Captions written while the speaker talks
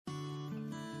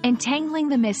Entangling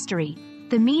the mystery,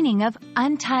 the meaning of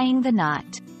untying the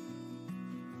knot.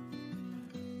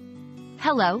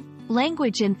 Hello,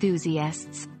 language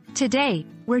enthusiasts. Today,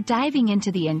 we're diving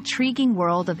into the intriguing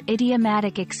world of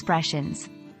idiomatic expressions.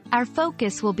 Our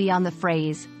focus will be on the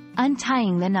phrase,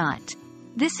 untying the knot.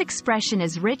 This expression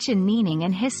is rich in meaning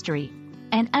and history,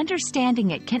 and understanding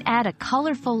it can add a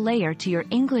colorful layer to your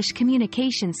English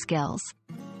communication skills.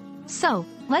 So,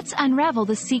 let's unravel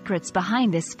the secrets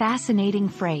behind this fascinating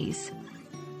phrase.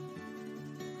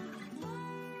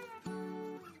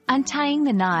 Untying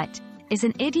the knot is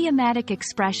an idiomatic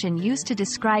expression used to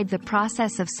describe the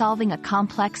process of solving a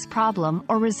complex problem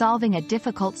or resolving a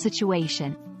difficult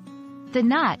situation. The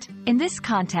knot, in this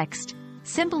context,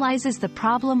 symbolizes the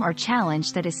problem or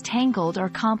challenge that is tangled or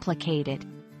complicated.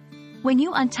 When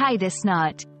you untie this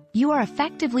knot, you are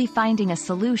effectively finding a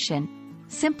solution,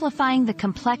 simplifying the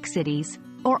complexities,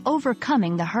 or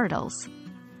overcoming the hurdles.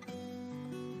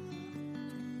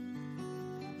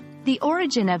 The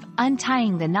origin of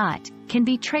untying the knot can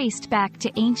be traced back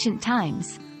to ancient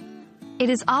times. It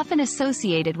is often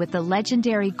associated with the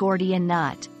legendary Gordian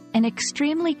knot, an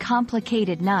extremely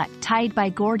complicated knot tied by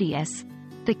Gordius,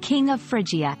 the king of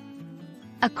Phrygia.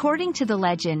 According to the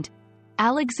legend,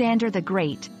 Alexander the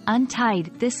Great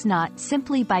untied this knot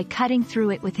simply by cutting through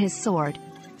it with his sword,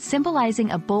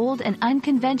 symbolizing a bold and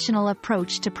unconventional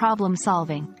approach to problem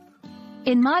solving.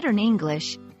 In modern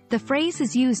English, the phrase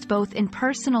is used both in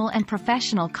personal and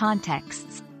professional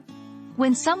contexts.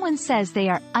 When someone says they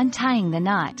are untying the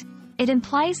knot, it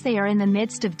implies they are in the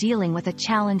midst of dealing with a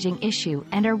challenging issue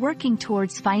and are working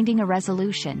towards finding a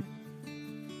resolution.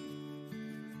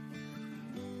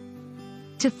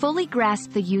 To fully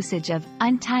grasp the usage of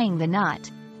untying the knot,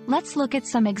 let's look at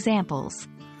some examples.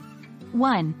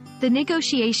 1. The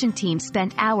negotiation team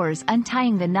spent hours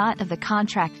untying the knot of the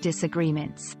contract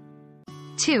disagreements.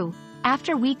 2.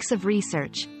 After weeks of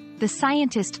research, the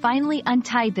scientist finally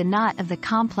untied the knot of the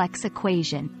complex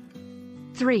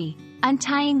equation. 3.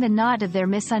 Untying the knot of their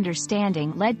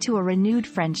misunderstanding led to a renewed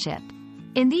friendship.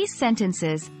 In these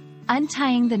sentences,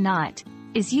 untying the knot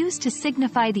is used to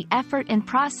signify the effort and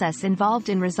process involved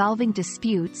in resolving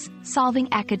disputes, solving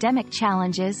academic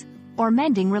challenges, or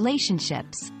mending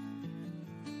relationships.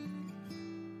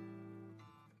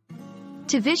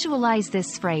 To visualize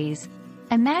this phrase,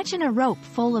 imagine a rope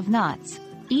full of knots,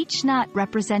 each knot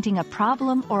representing a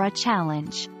problem or a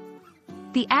challenge.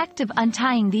 The act of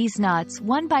untying these knots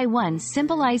one by one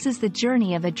symbolizes the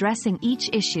journey of addressing each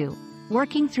issue,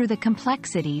 working through the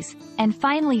complexities, and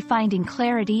finally finding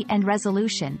clarity and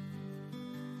resolution.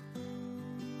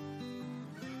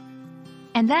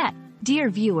 And that, dear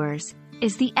viewers,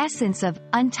 is the essence of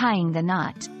untying the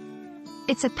knot.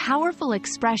 It's a powerful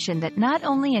expression that not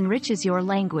only enriches your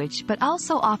language but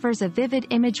also offers a vivid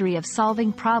imagery of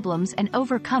solving problems and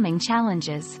overcoming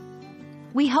challenges.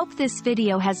 We hope this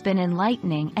video has been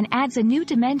enlightening and adds a new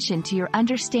dimension to your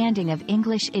understanding of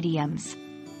English idioms.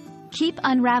 Keep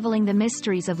unraveling the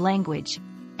mysteries of language,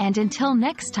 and until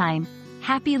next time,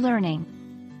 happy learning!